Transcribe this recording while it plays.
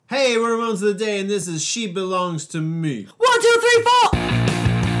Hey, we're Ramones of the Day, and this is She Belongs to Me. 1, 2, 3, 4!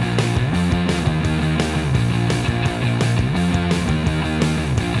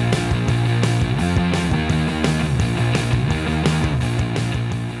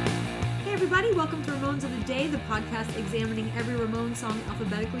 Welcome to Ramones of the Day, the podcast examining every Ramones song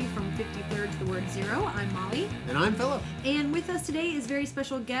alphabetically from 53rd to the word 0. I'm Molly. And I'm Philip. And with us today is very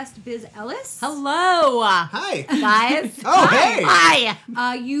special guest Biz Ellis. Hello. Hi. Guys. Oh, hey.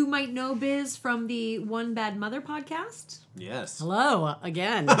 Hi. You might know Biz from the One Bad Mother podcast. Yes. Hello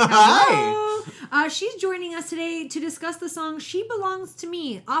again. Hi. She's joining us today to discuss the song She Belongs to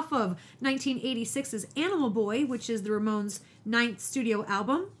Me off of 1986's Animal Boy, which is the Ramones' 9th studio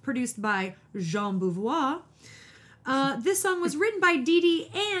album, produced by Jean Beauvoir. This song was written by Dee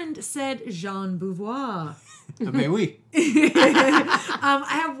Dee and said Jean Beauvoir. May we? I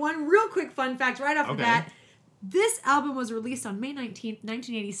have one real quick fun fact right off the Okay. bat. This album was released on May 19th,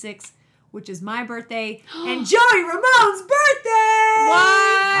 1986, which is my birthday and Joey Ramone's birthday!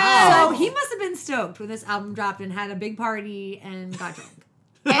 Wow. So he must have been stoked when this album dropped and had a big party and got drunk.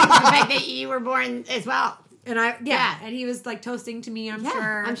 And the fact that you were born as well. And and he was like toasting to me, I'm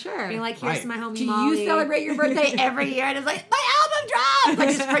sure. Being like, here's Right. my homie Do Molly. you celebrate your birthday every year? And it's like, my album dropped!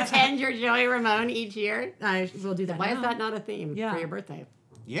 Like, just pretend you're Joey Ramone each year. I will do that Why now. is that not a theme Yeah. for your birthday?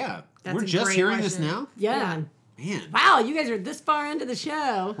 Yeah. That's We're a just great hearing question. this now? Yeah. Man. Wow, you guys are this far into the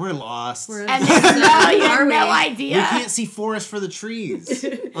show. We're lost. We're- And you have Are we? no We idea. can't see forest for the trees.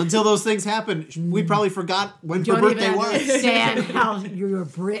 Until those things happen, we probably forgot when her Don't birthday even was. understand how you're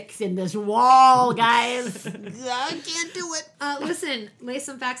bricks in this wall, guys. I can't do it. Listen, lay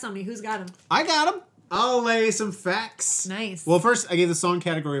some facts on me. Who's got him? I got him. I'll lay some facts. Nice. Well, first, I gave the song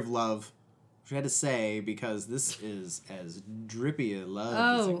category of love, which I had to say because this is as drippy a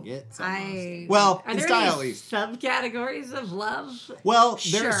love as it gets. Almost. Well, Are in there style at any least. subcategories of love? Well,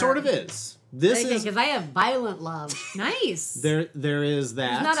 Sure. there sort of is. This is Because I have violent love. Nice. there is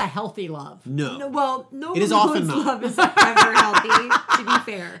that. It's not a healthy love. no. No It is Ramones often not. love is ever healthy, to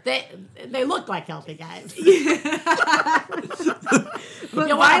be fair. They look like healthy guys. But You want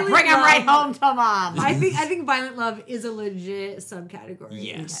to violent bring them love- right home to mom. I think violent love is a legit subcategory.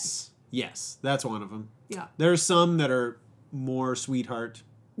 Yes. Yes, that's one of them. Yeah. There are some that are more sweetheart,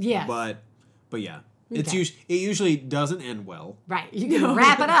 Yes. but yeah. Okay. It usually doesn't end well. Right. You can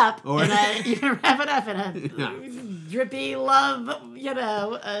wrap it up. Or- in a Yeah. drippy love,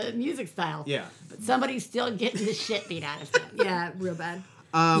 music style. Yeah. But somebody's still getting the shit beat out of them. Yeah, real bad.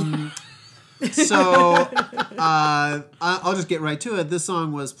 So I'll just get right to it. This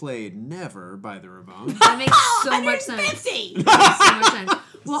song was played never by the Ramones. That makes so much sense. 150! So much sense.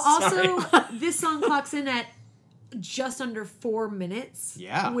 Well, also, this song clocks in at just under 4 minutes.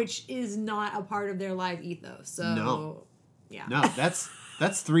 Yeah. Which is not a part of their live ethos. So, No. yeah. No, that's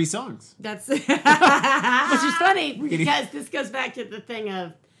 3 songs. That's Which is funny because this goes back to the thing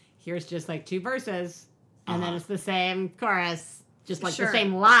of here's just like 2 verses and then it's the same chorus, just like Sure. the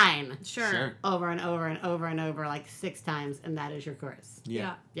same line sure. over and over and over and over like 6 times, and that is your chorus.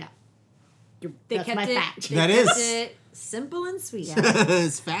 Yeah. Yeah. They That's kept my it, fact. they That kept is. it simple and sweet.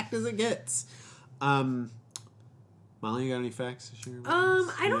 As fact as it gets. Molly, you got any facts to share?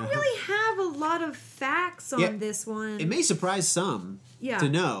 I don't really have a lot of facts on Yeah. this one. It may surprise some Yeah. to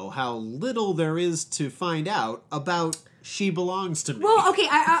know how little there is to find out about She Belongs to Me. Well, okay,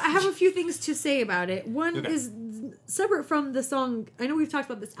 I have a few things to say about it. One Okay. is separate from the song. I know we've talked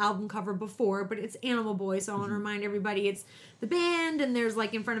about this album cover before, but it's Animal Boy, so I want to remind everybody it's the band, and there's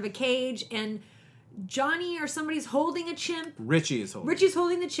like in front of a cage, and Johnny or somebody's holding a chimp. Richie is holding. Richie's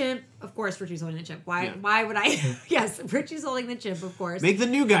holding the chimp. Of course, Richie's holding the chimp. Why? Yeah. Why would I? Yes, Richie's holding the chimp. Of course. Make the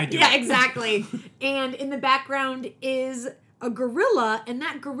new guy do Yeah, it. exactly. And in the background is a gorilla, and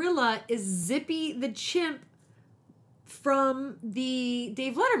that gorilla is Zippy the chimp from the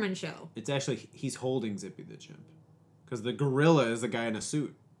Dave Letterman show. It's actually, he's holding Zippy the chimp. Because the gorilla is the guy in a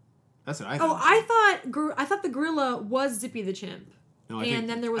suit. That's what I think. Oh, I thought the gorilla was Zippy the chimp. No, I And think-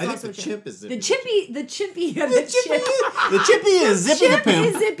 then there was I think also the a chimp is Zippy The the chimpy, the chippy is Zippy the chimp pimp.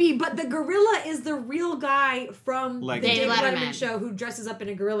 is Zippy, but the gorilla is the real guy from Like the Dave Dave Letterman Letterman. show who dresses up in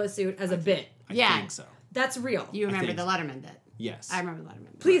a gorilla suit as a bit. I Yeah. think so. That's real. You remember think the so. Letterman bit. Yes. I remember the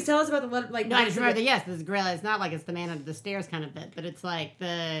Letterman bit. Please tell us about the like. No, I just remember yes, this gorilla. It's not like it's the man under the stairs kind of bit, but it's like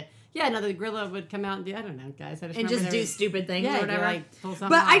the the gorilla would come out and do, I don't know, guys. I just and remember just there do was- stupid things yeah, or whatever. like, pull something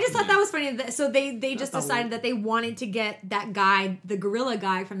But I off. just thought that was funny. So they just That's decided that they wanted to get that guy, the gorilla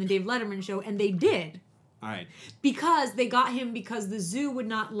guy from the Dave Letterman show, and they did. All right. Because they got him because the zoo would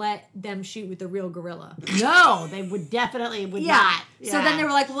not let them shoot with the real gorilla. No, they would definitely not. So then they were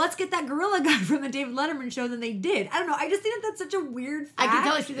like, well, let's get that gorilla guy from the David Letterman show. And then they did. I don't know. I just think that that's such a weird fact. I can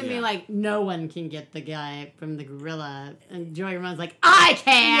totally see them being like, no one can get the guy from the gorilla. And Joey Ramone's like, I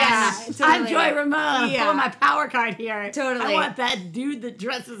can. Yeah, totally. I'm Joey Ramone. I'm Yeah. pulling my power card here. Totally. I want that dude that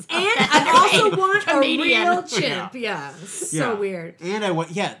dresses up. And that I also underage want comedian. a real chimp. Yeah. So weird. And I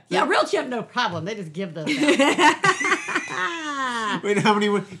want, Yeah, real chimp, no problem. They just give those out. Wait, how many?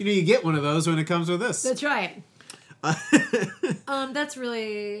 You get one of those when it comes with this. That's right. That's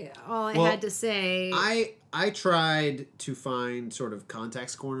really all I had to say. I tried to find sort of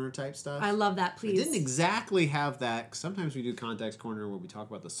context corner type stuff. I love that. Please. I didn't exactly have that. 'Cause sometimes we do context corner where we talk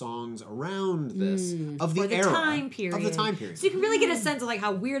about the songs around this of the era time period. of the time period. So you can really get a sense of like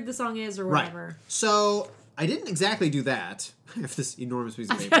how weird the song is or whatever. Right. So I didn't exactly do that. I have this enormous piece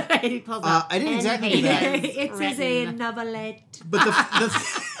of paper. He pulls out I didn't pen exactly do that. It is a novelette. But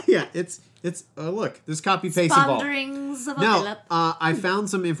yeah, it's look, there's copy paste involved. Sponderings of a No, Philip. I found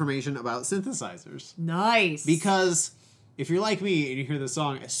some information about synthesizers. Nice. Because if you're like me and you hear the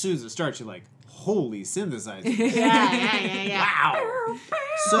song, as soon as it starts, you're like, holy synthesizer. Yeah. Wow.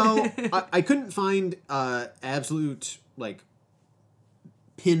 So I couldn't find absolute, like,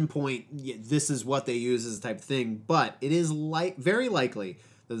 pinpoint, this is what they use as a type of thing, but it is very likely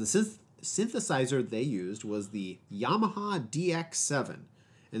that the synthesizer they used was the Yamaha DX7.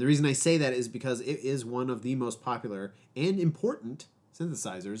 And the reason I say that is because it is one of the most popular and important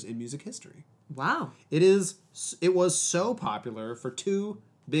synthesizers in music history. Wow. It was so popular for two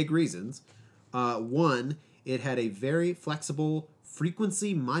big reasons. One, it had a very flexible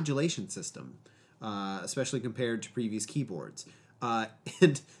frequency modulation system, especially compared to previous keyboards.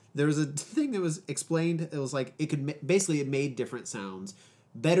 And there was a thing that was explained. It was like it made different sounds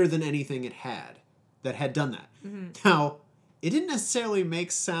better than anything it had that had done that. Mm-hmm. Now, it didn't necessarily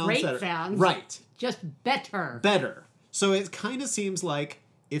make sounds Great sounds. Right. Just better. Better. So it kind of seems like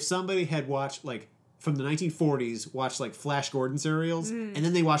if somebody had watched, like, from the 1940s, watched, like, Flash Gordon serials, and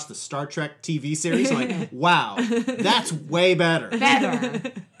then they watched the Star Trek TV series, like, wow, that's way better.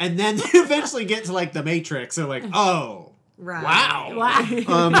 Better. And then they eventually get to, like, The Matrix, and like, oh, right.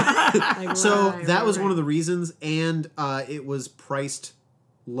 wow. So that was one of the reasons, and it was priced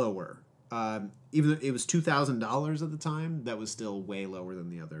lower. Even though it was $2,000 at the time, that was still way lower than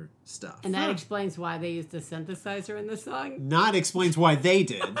the other stuff. And that explains why they used a synthesizer in the song? Not explains why they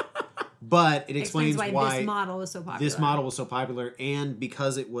did, but it explains why this model was so popular. This model was so popular, and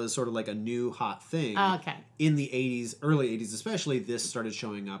because it was sort of like a new hot thing in the 80s, early 80s especially, this started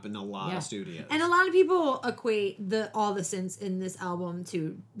showing up in a lot of studios. And a lot of people equate all the synths in this album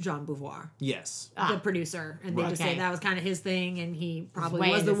to Jean Beauvoir. Yes. The producer. And they just say that was kind of his thing, and he probably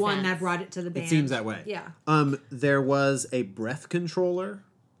was the one that brought it to the band. It seems that way. Yeah. There was a breath controller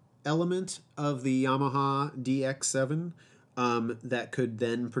element of the Yamaha DX7 that could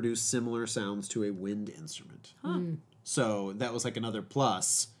then produce similar sounds to a wind instrument. Huh. So that was like another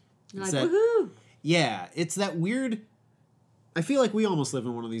plus. You're like, woohoo! Yeah, it's that weird... I feel like we almost live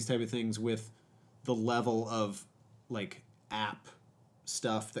in one of these type of things with the level of, like, app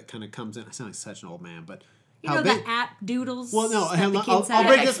stuff that kind of comes in. I sound like such an old man, but... the app doodles. Well, no, I'll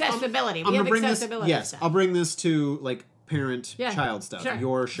bring this... Accessibility. We have accessibility Yes, I'll bring this to, like, parent-child stuff. Sure.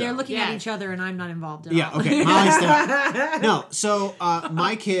 Your show. They're looking at each other, and I'm not involved at all. Yeah, okay. My stuff. No, so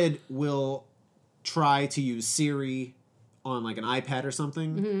my kid will try to use Siri on, like, an iPad or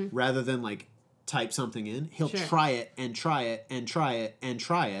something rather than, like, type something in. He'll try it and try it and try it and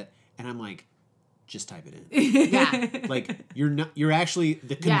try it, and I'm like, just type it in. Yeah. Like, you're actually,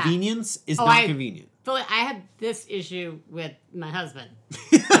 the convenience is not convenient. I had this issue with my husband.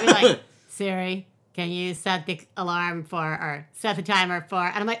 I'd be like, Siri, can you set the alarm or set the timer for,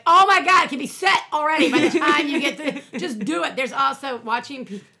 and I'm like, oh my God, it can be set already by the time you get to, just do it. There's also watching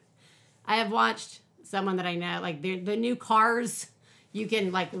people. I have watched someone that I know, like the new cars, you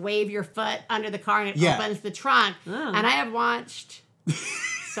can like wave your foot under the car and it opens the trunk. Oh. And I have watched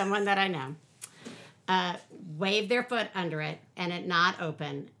someone that I know wave their foot under it and it not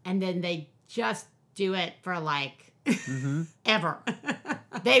open. And then they just do it for like ever.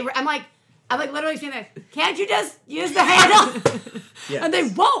 I'm like literally saying that, can't you just use the handle? Yes. And they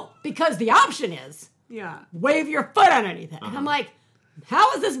won't, because the option is wave your foot underneath it. And I'm like,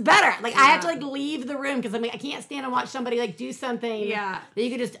 how is this better? Like, I have to like leave the room because I'm like, I can't stand and watch somebody like do something that you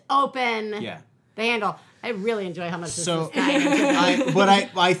could just open the handle. I really enjoy how much this is.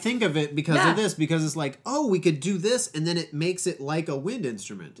 I think of it because of this, because it's like, oh, we could do this, and then it makes it like a wind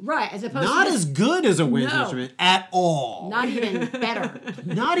instrument. Right, as opposed not to as good as a wind instrument at all. Not even better.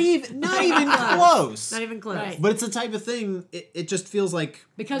 not even close. Not even close. Right. But it's the type of thing, it just feels like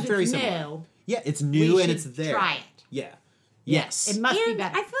because very it's similar. new. Yeah, it's new and it's there. Try it. Yeah. Yes. It must be And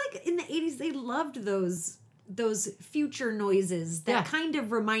better. I feel like in the 80s they loved those future noises that Yeah. kind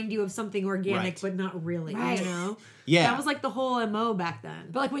of remind you of something organic, Right. but not really. Right. You know, Yeah. that was like the whole MO back then.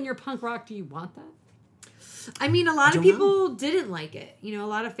 But like when you're punk rock, do you want that? I mean, a lot of don't people didn't like it. You know, a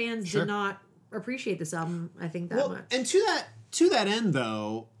lot of fans Sure. did not appreciate this album. I think that Well, much. and to that end,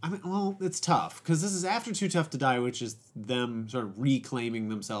 though, I mean, well, it's tough because this is after Too Tough to Die, which is them sort of reclaiming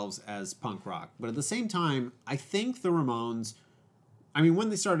themselves as punk rock. But at the same time, I think the Ramones, I mean, when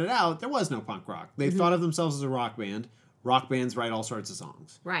they started out, there was no punk rock. They thought of themselves as a rock band. Rock bands write all sorts of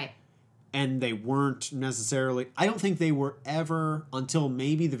songs. Right. And they weren't necessarily, I don't think they were ever, until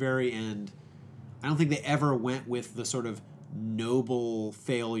maybe the very end, I don't think they ever went with the sort of noble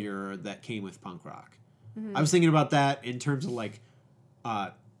failure that came with punk rock. I was thinking about that in terms of like,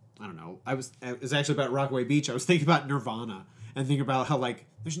 I don't know. It was actually about Rockaway Beach. I was thinking about Nirvana and thinking about how like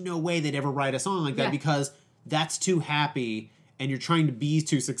there's no way they'd ever write a song like that Yeah. because that's too happy and you're trying to be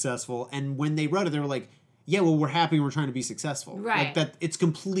too successful. And when they wrote it, they were like, yeah, well, we're happy and we're trying to be successful. Right. Like that, it's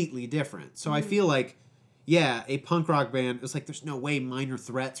completely different. So I feel like, yeah, a punk rock band. It's like there's no way Minor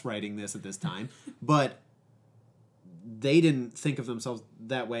Threat's writing this at this time, but they didn't think of themselves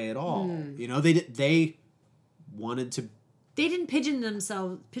that way at all. You know, they wanted to. They didn't pigeonhole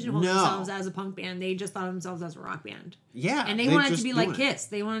No. themselves as a punk band. They just thought of themselves as a rock band. Yeah, And they wanted to just be like doing it. Kiss.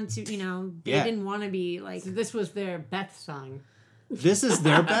 They wanted to, they Yeah. didn't want to be like. So this was their Beth song. This is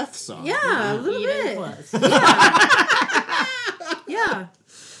their Beth song. Yeah, a little Even bit. close. Yeah.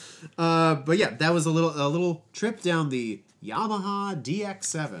 But yeah, that was a little trip down the Yamaha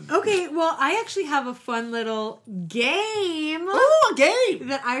DX7. Okay, well, I actually have a fun little game Oh, a game.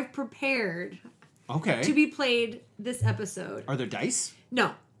 that I've prepared Okay. to be played this episode. Are there dice?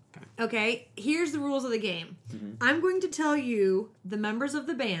 No. Okay. Okay, here's the rules of the game. Mm-hmm. I'm going to tell you the members of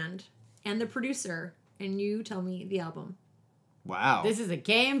the band and the producer, and you tell me the album. Wow. This is a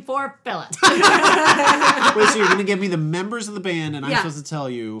game for Philip. Wait, so you're gonna give me the members of the band, and I'm Yeah. supposed to tell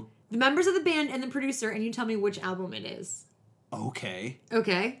you? The members of the band and the producer, and you tell me which album it is. Okay.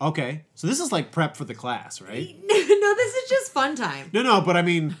 Okay? Okay. So this is like prep for the class, right? No, this is just fun time. No, but I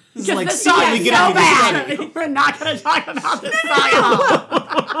mean, this is Because like the song secretly is getting so me to study. bad. We're not going to talk about this song at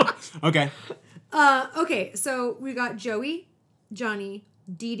all. Okay. Okay, so we got Joey, Johnny,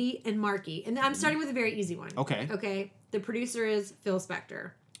 Dee Dee, and Marky. And I'm starting with a very easy one. Okay. Okay. The producer is Phil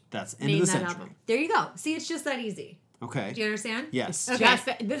Spector. That's end Name of the that century. album. There you go. See, it's just that easy. Okay. Do you understand? Yes. Okay.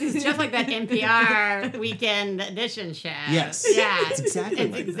 This is just like that NPR Weekend Edition show. Yes. Yeah. It's exactly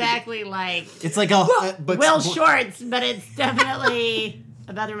It's like that. exactly like It's like a but Will Shorts, but it's definitely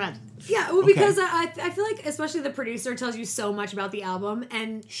about the romance. Yeah, well, Okay. because I feel like especially the producer tells you so much about the album.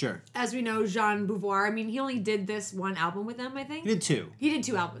 And Sure. as we know, Jean Beauvoir, I mean, he only did this one album with them, I think. You did two. He did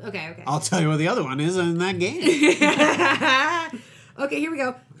two albums. Okay. I'll tell you what the other one is in that game. Okay, here we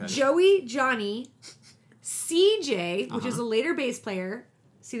go. Okay. Joey, Johnny, CJ, which is Uh-huh. a later bass player.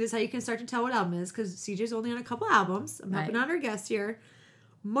 See, this is how you can start to tell what album it is, because CJ's only on a couple albums. I'm helping Right. out our guest here.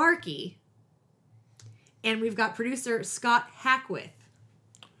 Marky. And we've got producer Scott Hackwith.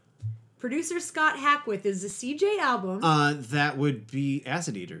 Producer Scott Hackwith is the CJ album. That would be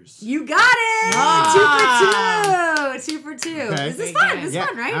Acid Eaters. You got it! Ah. 2 for 2! 2 for 2. Okay. This is Big fun. game. This is Yeah.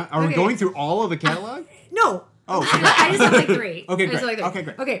 fun, right? Are we Okay. going through all of the catalog? No. Oh, I just have like 3. Okay, I just great. have like 3. Okay,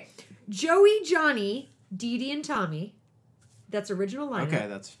 great. Okay. Joey, Johnny, Dee Dee, and Tommy. That's original lineup. Okay,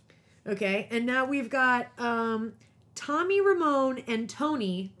 that's Okay. And now we've got Tommy Ramone and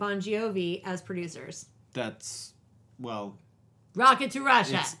Tony Bon Jovi as producers. well, Rocket to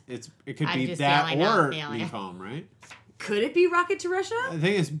Russia. it could I'm be just that yelling out, or yelling. Leave Home, right? Could it be Rocket to Russia? I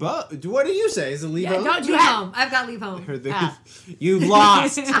think it's both. What do you say? Is it Leave Yeah, Home? don't you Leave have Home. I've got Leave Home. Or the- Ah. You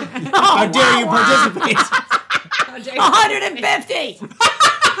lost. How dare you participate? How dare you, 150.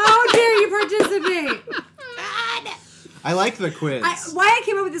 How dare you participate? God. I like the quiz. Why I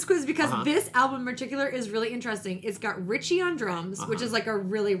came up with this quiz is because Uh-huh. this album in particular is really interesting. It's got Richie on drums, which Uh-huh. is like a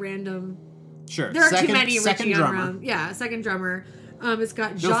really random. Sure. There are too many second Richie on drummer. drums. Yeah, second drummer. It's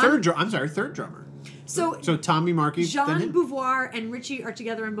got Jean. No, third drummer. So So Tommy Markey. then Jean him? Beauvoir and Richie are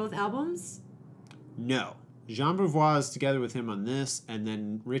together on both albums. No. Jean Beauvoir is together with him on this, and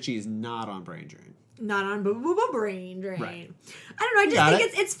then Richie is not on Brain Drain. Not on Brain Drain. Right. I don't know. I just Got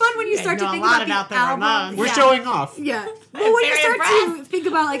think it. it's fun when you Yeah, start you to know think a lot about the about the album. Ramones. We're Yeah. showing off. Yeah. Well, when you very start to impressed. think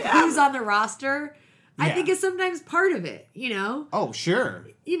about like who's on the roster, I Yeah. think it's sometimes part of it. You know. Oh, sure.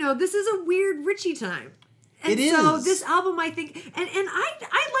 This is a weird Richie time. And It so is. this album, I think, and I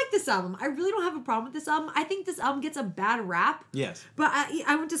like this album. I really don't have a problem with this album. I think this album gets a bad rap. Yes. But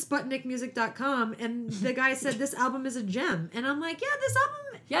I went to SputnikMusic.com and the guy said this album is a gem. And I'm like, yeah, this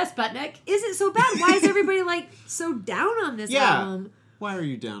album Yes, Sputnik. Is it so bad? Why is everybody like so down on this album? Why are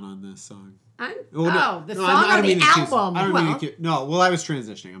you down on this song? The No, song I or don't the mean to accuse- album? I don't mean to no, well, I was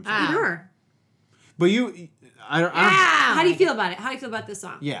transitioning. I'm sorry. Sure. But you, I don't. How do you feel about it? How do you feel about this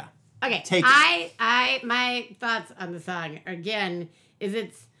song? Yeah. Okay, Take it. my thoughts on the song again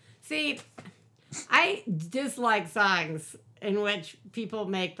I dislike songs in which people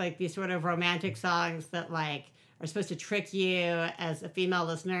make like these sort of romantic songs that like are supposed to trick you as a female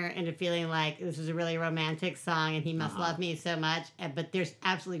listener into feeling like this is a really romantic song and he must love me so much, but there's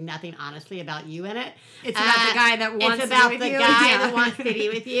absolutely nothing honestly about you in it. It's about the guy that wants It's to about be with the you. guy Yeah. that wants to be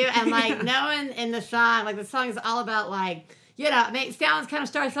with you, and like no one in the song, like the song is all about like. It sounds kind of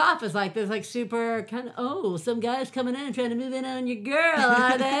starts off as like this like super kind of some guys coming in trying to move in on your girl,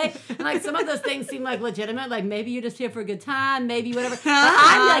 are they? And like some of those things seem like legitimate, like maybe you're just here for a good time, maybe whatever. But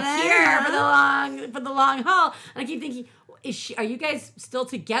I'm like here for the long haul, and I keep thinking, are you guys still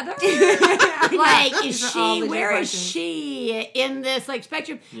together? Like, These are all legit where is questions. she in this like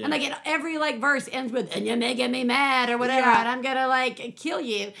spectrum? Yeah. And like every like verse ends with "and you're making me mad" or whatever, Yeah. and I'm gonna like kill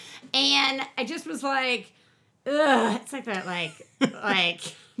you. And I just was like. Ugh, it's like that, like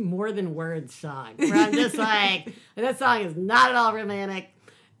more than words song. Where I'm just like, that song is not at all romantic.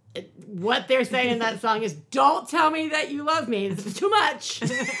 What they're saying in that song is, don't tell me that you love me. It's too much.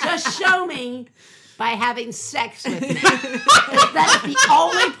 Just show me by having sex with me. That is the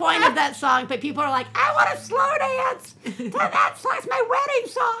only point of that song. But people are like, I want to slow dance. That song's my wedding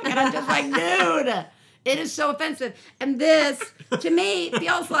song. And I'm just like, dude, it is so offensive. And this, to me,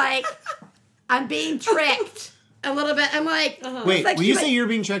 feels like I'm being tricked a little bit. I'm like, Wait, it's like when you say you're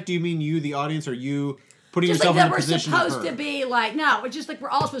being checked, do you mean you, the audience, or you putting just yourself like in that a we're position of supposed her? to be like, no, it's just like we're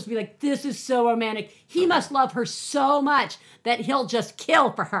all supposed to be like, this is so romantic. He must love her so much that he'll just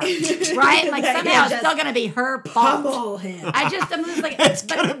kill for her, right? Like That somehow he'll it's just still gonna be her fault. Pummel him. I'm just like, It's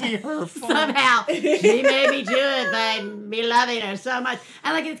but gonna be her fault. somehow she made me do it by me loving her so much,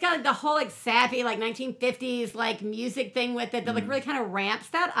 and like it's got like the whole like sappy like 1950s like music thing with it that like really kind of ramps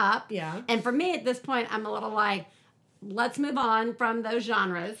that up. Yeah. And for me at this point, I'm a little like, let's move on from those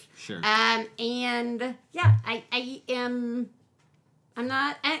genres. Sure. And yeah,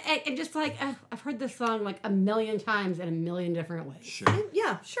 I'm just like, I've heard this song like a million times in a million different ways. Sure.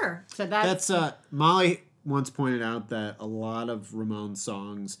 Yeah, sure. So that's Molly once pointed out that a lot of Ramones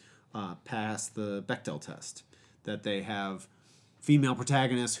songs pass the Bechdel test, that they have female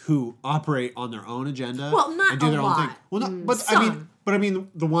protagonists who operate on their own agenda. Well, not and do a their own lot. thing. Well, no, but Some. I mean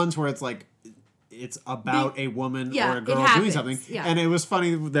the ones where it's like it's about a woman yeah, or a it girl doing happens, something, yeah. and it was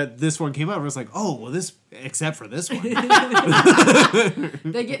funny that this one came up. It was like, oh well, this except for this one.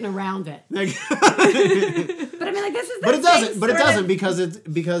 they're getting around it. Like- But I mean, like this is. But it doesn't. But it sort of-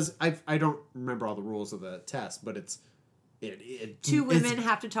 doesn't because I don't remember all the rules of the test. But it's Two it's- women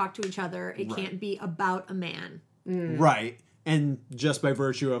have to talk to each other. It Right. can't be about a man. right, and just by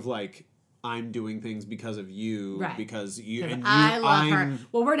virtue of like I'm doing things because of you, Right. because you and you, I love her. I'm-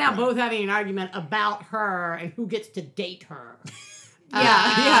 Well, we're now right. both having an argument about her and who gets to date her.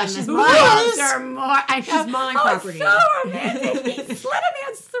 Yeah, she's who mine. loves her more. She's mine property. So romantic. He slit a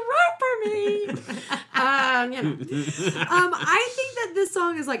man's throat for me. I think that this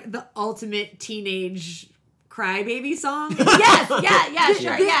song is like the ultimate teenage crybaby song. Yes, yeah,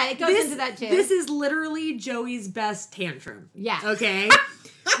 sure, Thi- yeah. It goes this- into that too. This is literally Joey's best tantrum. Yeah. Okay?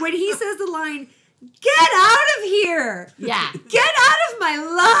 When he says the line, "Get out of here! Yeah. Get out of my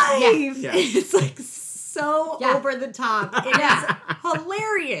life!" Yeah. It's like so Yeah. over the top. It is Yeah.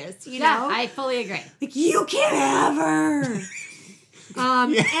 hilarious, you Yeah, know? I fully agree. Like, you can't have her.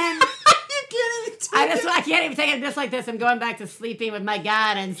 And I can't even take it just like this. I'm going back to Sleeping with My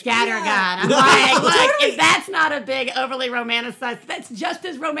God and Scattergun. Yeah. I'm like, look, Totally. if that's not a big, overly romanticized, that's just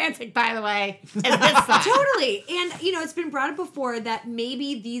as romantic, by the way, as this song. totally. And, it's been brought up before that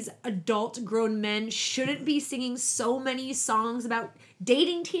maybe these adult grown men shouldn't be singing so many songs about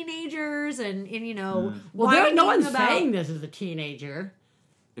dating teenagers and Well, there's no whining one about saying this is a teenager.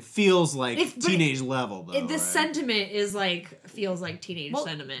 it feels like But teenage level though. the right? sentiment is feels like teenage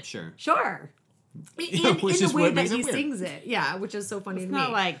sentiment. Sure. Sure. And Which in is the way what that makes it he weird. sings it. Yeah, which is so funny It's to me.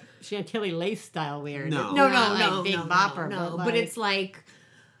 not like Chantilly Lace style weird. No. It's no, not no, like no, Big no, Bopper. no. But, But it's like,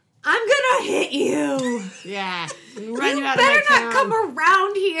 I'm gonna hit you. yeah. You Run you out better of my not town. come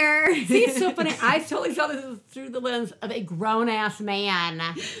around here. See, it's so funny. I totally saw this through the lens of a grown ass man,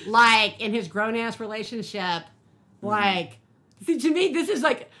 like in his grown ass relationship. Like, see, to me, this is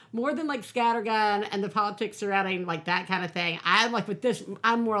like more than like Scattergun and the politics surrounding like that kind of thing. I'm like with this.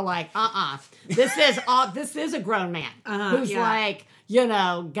 I'm more like, This is a grown man who's yeah. like,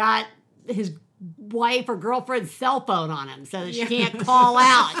 got his wife or girlfriend's cell phone on him so that she can't call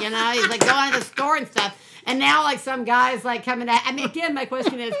out. You know, he's like going to the store and stuff. And now, like, some guy's like coming at. I mean, again, my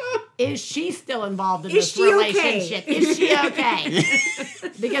question is she still involved in this relationship? Okay? Is she okay?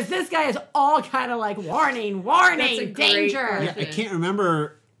 Because this guy is all kind of like warning, danger. Yeah, I can't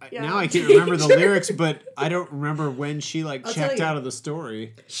remember. Now I can't remember the lyrics, but I don't remember when she checked out of the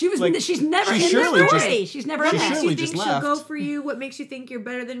story. She was. Like, she's never she in surely the just- story. She's never in she that. surely You just think she'll left. go for you? What makes you think you're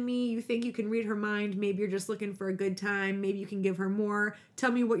better than me? You think you can read her mind? Maybe you're just looking for a good time. Maybe you can give her more.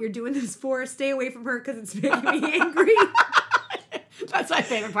 Tell me what you're doing this for. Stay away from her because it's making me angry. That's my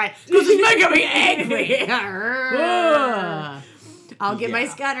favorite part. Because it's making me angry. I'll get my Yeah.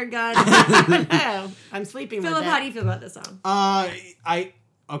 scatter gun. No, I'm sleeping Philip, with it. how do you feel about this song?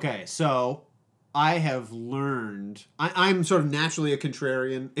 Okay, so I have learned. I'm sort of naturally a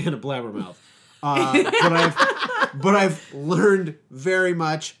contrarian and a blabbermouth, but I've learned very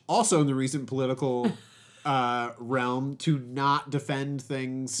much, also in the recent political realm, to not defend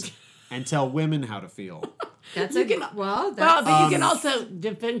things and tell women how to feel. That's You can- well. Well, That's, but you can also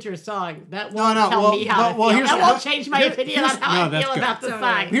defend your song. That won't tell well, me how well, to feel. here's- That won't change my here- opinion on here's- how no, I that's feel good. about the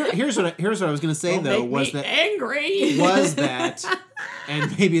Totally. song. Here's what I was going to say though Make was me that angry. was that,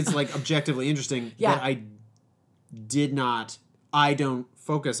 and maybe it's like objectively interesting Yeah. that I don't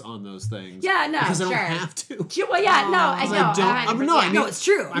focus on those things. Yeah, no, because I don't sure. have to. Well, yeah, no, I Because know. I don't. I mean, no, I mean, no, it's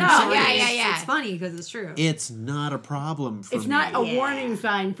true. I'm No, sorry. yeah. It's funny because it's true. It's not a problem for It's me. not a Yeah. warning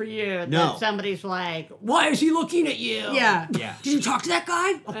sign for you No. that somebody's like, why is he looking at you? Yeah. Yeah. Did you talk to that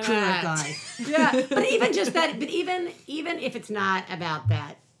guy? I'll kill that guy. Yeah, but even just that, but even if it's not about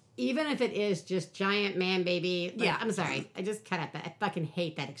that, even if it is just giant man baby, like, Yeah. I'm sorry, I just cut out that. I fucking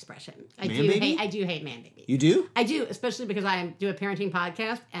hate that expression. I Man do baby? hate man baby. You do? I do, especially because I do a parenting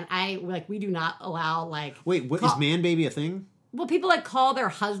podcast, and we do not allow Wait, what is man baby a thing? Well, people call their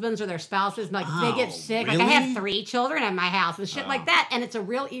husbands or their spouses, like they get Oh, sick. really? Like I have 3 children at my house and shit like that, and it's a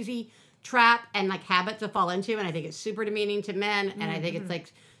real easy trap and like habit to fall into. And I think it's super demeaning to men, and I think it's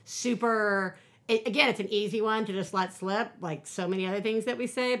like super. Again, it's an easy one to just let slip, like so many other things that we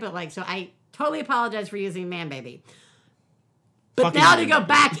say. But like, so I totally apologize for using man baby. But Fucking now to man go baby.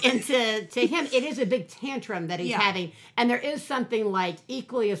 back into him, it is a big tantrum that he's Yeah. having, and there is something like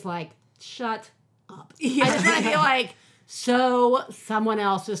equally as like, shut up. Yeah. I just want to be like, so someone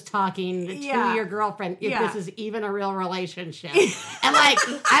else is talking to Yeah. your girlfriend if Yeah. this is even a real relationship. And like,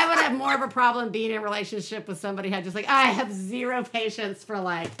 I would have more of a problem being in a relationship with somebody who had just like, I have zero patience for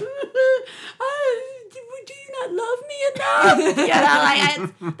like, do you not love me enough? You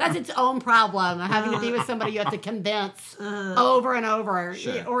know, like that's its own problem. Having to be with somebody you have to convince over and over.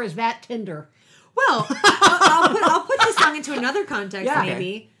 Sure. Or is that Tinder? Well, I'll put this song into another context, Yeah.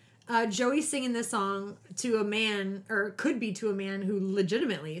 maybe. Joey's singing this song to a man, or could be to a man who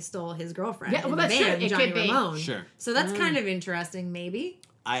legitimately stole his girlfriend. Yeah, well, in the that's true. band, It Johnny could be. Ramone. Sure. So that's kind of interesting, maybe.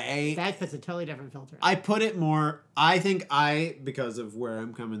 That puts a totally different filter. I put it more. I think because of where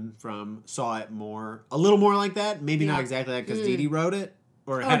I'm coming from, saw it a little more like that. Maybe not Yeah. exactly that because Dee Dee wrote it,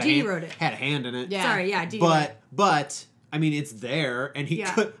 or Dee Dee wrote it. had a hand in it. Yeah. Sorry, yeah. Dee Dee. But I mean, it's there, and he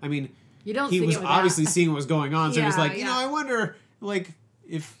Yeah. could. I mean, You don't he see was it without- obviously seeing what was going on, so he was Yeah, like, yeah. I wonder, like,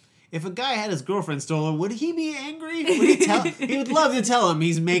 if a guy had his girlfriend stolen, would he be angry? Would he tell? He would love to tell him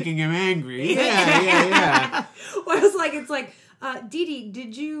he's making him angry. Yeah. Well, it's like, Dee Dee,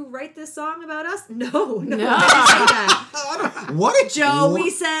 did you write this song about us? No. I didn't say that. What a Joey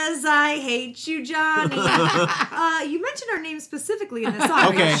says, I hate you, Johnny. You mentioned our name specifically in the song. Are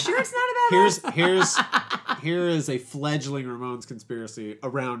Okay. you sure it's not about us? Here is a fledgling Ramones conspiracy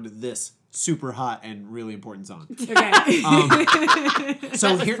around this super hot and really important song. Okay. So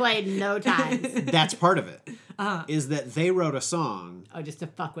that was here, played no times. that's part of it. Is that they wrote a song Oh, just to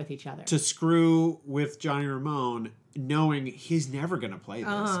fuck with each other. to screw with Johnny Ramone, knowing he's never gonna play this.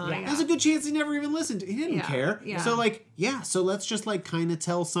 Yeah. There's a good chance he never even listened. He didn't Yeah, care. yeah. So so let's just kind of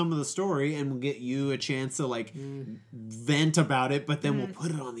tell some of the story, and we'll get you a chance to vent about it. But then we'll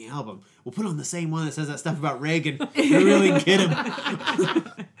put it on the album. We'll put on the same one that says that stuff about Reagan to really get him.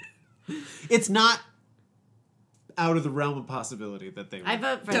 It's not out of the realm of possibility that they. I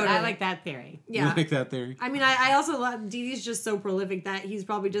vote for Totally. that. I like that theory. You Yeah. like that theory? I mean, I also love Dee Dee's just so prolific that he's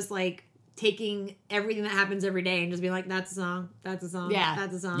probably just taking everything that happens every day and just being like, that's a song, that's a song, Yeah.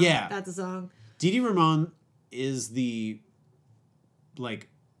 that's a song, Yeah. that's a song. Dee Dee Ramone is the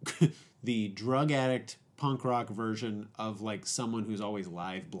the drug addict punk rock version of someone who's always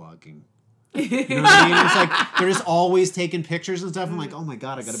live blogging. You know what I mean? It's like they're just always taking pictures and stuff. I'm like, oh my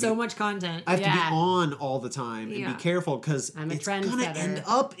god, I gotta So be. much content. I have to Yeah. be on all the time and Yeah. be careful because I'm a it's gonna trendsetter. end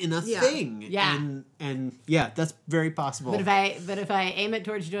up in a Yeah. thing. Yeah. And yeah, that's very possible. But if I aim it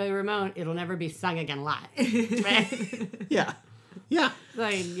towards Joey Ramone, it'll never be sung again live. Right? yeah, yeah.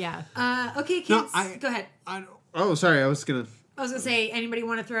 Like, yeah. Okay, kids, No, go ahead. Oh, sorry. I was gonna. I was gonna say, anybody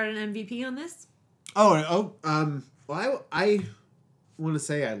want to throw out an MVP on this? Well, I want to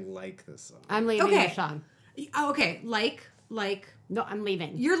say I like this song. I'm leaving Okay. the song. Oh, okay, like No, I'm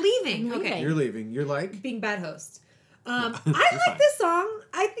leaving. you're leaving. I'm Okay, leaving. You're leaving. You're like. being bad host. I You're like fine. this song.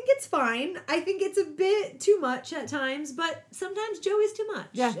 I think it's fine. I think it's a bit too much at times, but sometimes Joey's too much.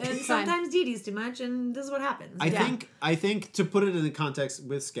 Yeah, and it's fine. sometimes Dee Dee's too much, and this is what happens. I think to put it in the context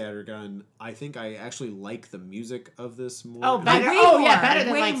with Scattergun, I think I actually like the music of this more. Oh, better. Way Oh, more, yeah, better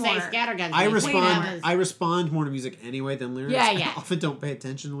than way like say more. Scattergun. I Way respond. more. I respond more to music anyway than lyrics. Yeah, yeah. I often don't pay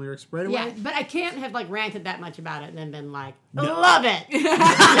attention to lyrics right away. Yeah, but I can't have like ranted that much about it and then been like, No. love it.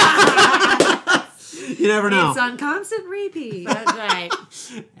 You never know. It's on constant repeat. That's right.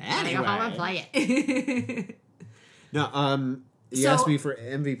 Gotta go home and Anyway. play it. No, you So- asked me for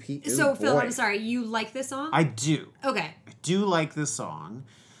MVP. Ooh, So, Phil, boy. I'm sorry. You like this song? I do. Okay. I do like this song.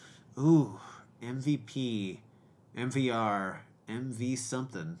 Ooh, MVP, MVR, MV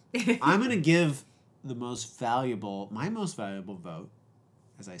something. I'm going to give my most valuable vote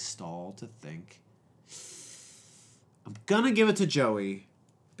as I stall to think. I'm going to give it to Joey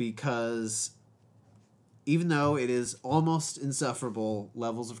because even though it is almost insufferable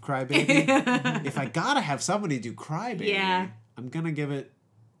levels of Crybaby, if I got to have somebody do Crybaby, Yeah. I'm going to give it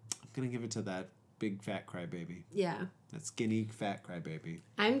to that big fat Crybaby. Yeah. That skinny, fat crybaby.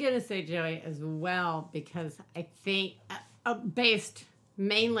 I'm going to say Joey as well because I think, based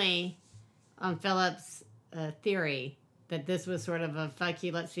mainly on Philip's theory, that this was sort of a fuck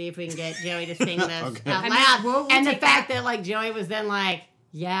you, let's see if we can get Joey to sing this Okay. out I loud. mean, we'll and the take fact that like Joey was then like,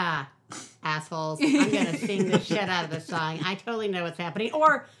 yeah, assholes, I'm going to sing the shit out of this song. I totally know what's happening.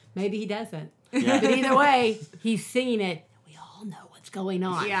 Or maybe he doesn't. Yeah. But either way, he's singing it. We all know what's going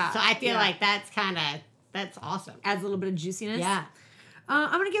on. Yeah. So I feel Yeah. like that's awesome. Adds a little bit of juiciness. Yeah.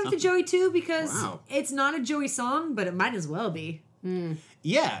 I'm going to give it to Joey, too, because Wow. it's not a Joey song, but it might as well be.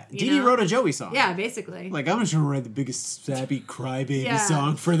 Yeah, You Dee Dee know? wrote a Joey song. Yeah, basically. Like, I'm just gonna write the biggest sappy crybaby Yeah.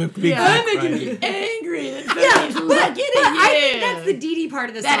 song for the big Yeah. fat I'm making crybaby. Angry that Yeah, somebody's but looking at you. I think that's the Dee Dee part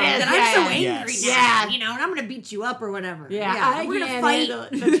of the That song. is, That yeah, I'm so yeah. angry Yes. now, Yeah. you know, and I'm going to beat you up or whatever. Yeah, we're going to can't fight. handle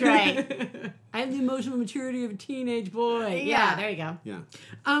it. That's right. I have the emotional maturity of a teenage boy. Yeah. Yeah, there you go.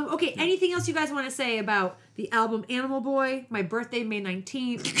 Yeah. Okay, anything else you guys want to say about the album Animal Boy, my birthday, May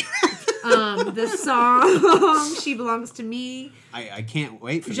 19th, the song She Belongs to Me, I can't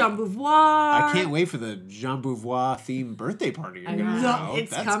wait for Jean the, Beauvoir. I can't wait for the Jean Beauvoir themed birthday party. You're I gonna know. throw.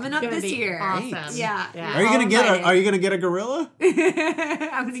 It's That's coming up Gonna this be year. awesome. Yeah. Are you gonna All get? invited. Are you gonna get a gorilla?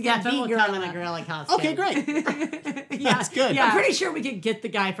 I'm going to get Stefan the will girl. come in a gorilla costume. Okay, great. Yeah, That's good. yeah. I'm pretty sure we could get the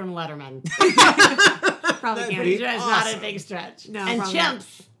guy from Letterman. Probably That'd can't. be Pretty sure it's not a awesome. big stretch. No, and probably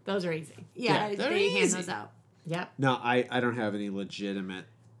chimps, those are easy. Yeah, Yeah, they're they hand easy. those out. Yep. No, I don't have any legitimate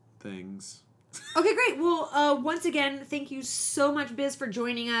things. Okay, great. Well, once again, thank you so much, Biz, for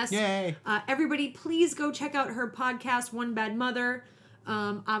joining us. Yay. Everybody, please go check out her podcast, One Bad Mother.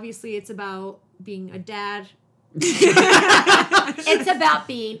 Obviously, it's about being a dad. It's about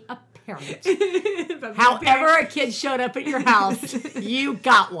being a parent. About being a However parent. a kid showed up at your house, you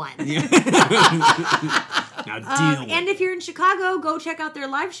got one. Now deal with And if you're in Chicago, go check out their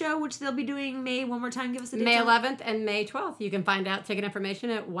live show, which they'll be doing May. One more time, give us a date. May 11th and May 12th. You can find out ticket information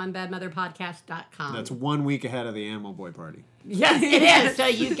at onebadmotherpodcast.com. That's 1 week ahead of the Animal Boy party. Yes, it is. So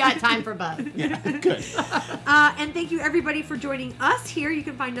you've got time for both. Yeah, good. And thank you, everybody, for joining us here. You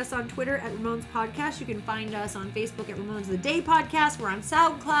can find us on Twitter at Ramones Podcast. You can find us on Facebook at Ramones The Day Podcast. We're on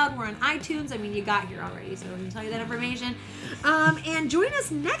SoundCloud. We're on iTunes. I mean, you got here already, so I'm going to tell you that information. And join us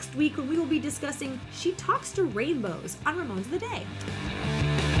next week when we will be discussing She Talks to Rainbows on Ramones of the Day.